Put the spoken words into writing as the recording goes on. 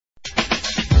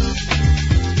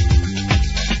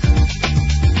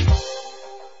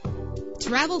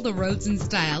Travel the roads in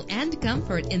style and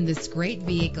comfort in this great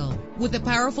vehicle with a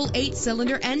powerful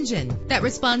 8-cylinder engine that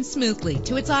responds smoothly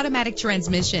to its automatic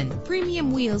transmission.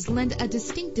 Premium wheels lend a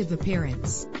distinctive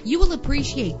appearance. You will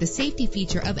appreciate the safety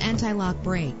feature of anti-lock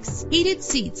brakes. Heated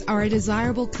seats are a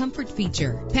desirable comfort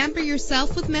feature. Pamper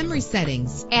yourself with memory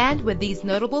settings. And with these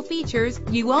notable features,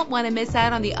 you won't want to miss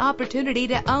out on the opportunity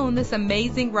to own this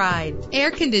amazing ride.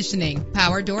 Air conditioning,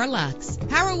 power door locks,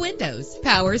 power windows,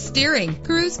 power steering,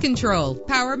 cruise control,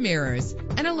 power mirrors,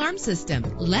 an alarm system.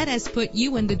 Let us put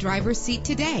you in the driver's seat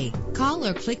today. Call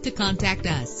or click to contact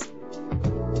us.